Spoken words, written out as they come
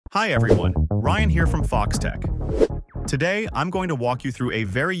Hi everyone, Ryan here from Foxtecc. Today, I'm going to walk you through a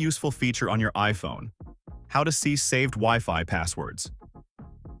very useful feature on your iPhone, how to see saved Wi-Fi passwords.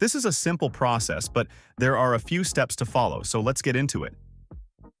 This is a simple process, but there are a few steps to follow, so let's get into it.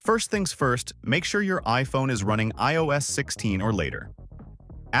 First things first, make sure your iPhone is running iOS 16 or later.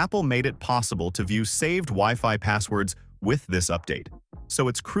 Apple made it possible to view saved Wi-Fi passwords with this update, so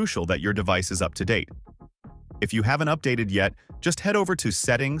it's crucial that your device is up to date. If you haven't updated yet, just head over to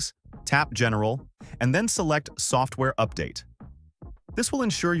Settings, tap General, and then select Software Update. This will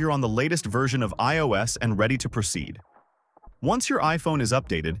ensure you're on the latest version of iOS and ready to proceed. Once your iPhone is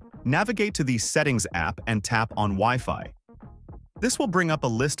updated, navigate to the Settings app and tap on Wi-Fi. This will bring up a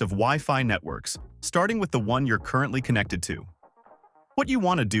list of Wi-Fi networks, starting with the one you're currently connected to. What you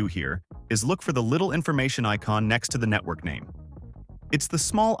want to do here is look for the little information icon next to the network name. It's the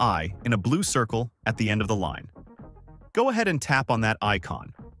small I in a blue circle at the end of the line. Go ahead and tap on that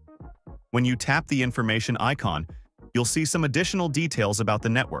icon. When you tap the information icon, you'll see some additional details about the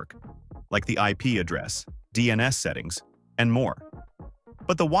network, like the IP address, DNS settings, and more.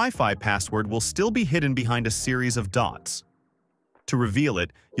 But the Wi-Fi password will still be hidden behind a series of dots. To reveal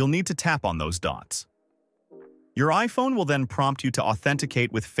it, you'll need to tap on those dots. Your iPhone will then prompt you to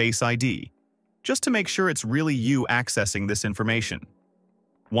authenticate with Face ID, just to make sure it's really you accessing this information.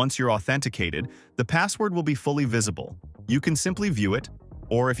 Once you're authenticated, the password will be fully visible. You can simply view it,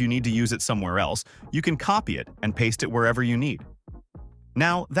 or if you need to use it somewhere else, you can copy it and paste it wherever you need.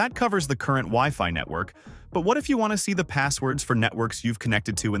 Now, that covers the current Wi-Fi network, but what if you want to see the passwords for networks you've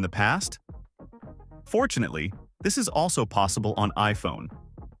connected to in the past? Fortunately, this is also possible on iPhone.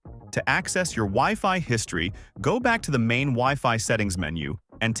 To access your Wi-Fi history, go back to the main Wi-Fi settings menu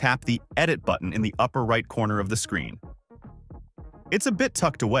and tap the Edit button in the upper right corner of the screen. It's a bit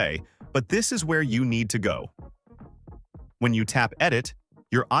tucked away, but this is where you need to go. When you tap Edit,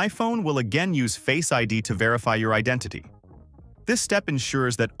 your iPhone will again use Face ID to verify your identity. This step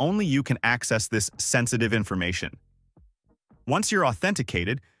ensures that only you can access this sensitive information. Once you're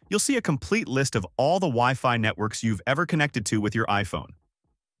authenticated, you'll see a complete list of all the Wi-Fi networks you've ever connected to with your iPhone.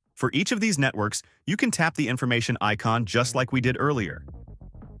 For each of these networks, you can tap the information icon just like we did earlier.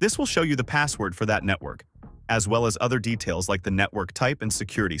 This will show you the password for that network, as well as other details like the network type and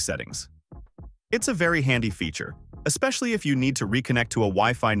security settings. It's a very handy feature, especially if you need to reconnect to a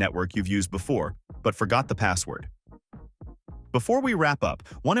Wi-Fi network you've used before, but forgot the password. Before we wrap up,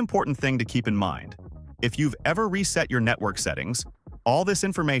 one important thing to keep in mind. If you've ever reset your network settings, all this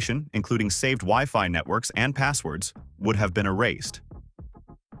information, including saved Wi-Fi networks and passwords, would have been erased.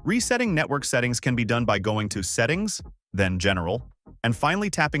 Resetting network settings can be done by going to Settings, then General, and finally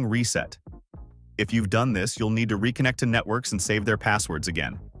tapping Reset. If you've done this, you'll need to reconnect to networks and save their passwords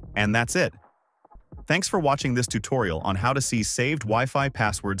again. And that's it. Thanks for watching this tutorial on how to see saved Wi-Fi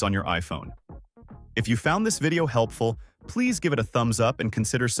passwords on your iPhone. If you found this video helpful, please give it a thumbs up and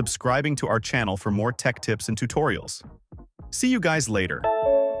consider subscribing to our channel for more tech tips and tutorials. See you guys later.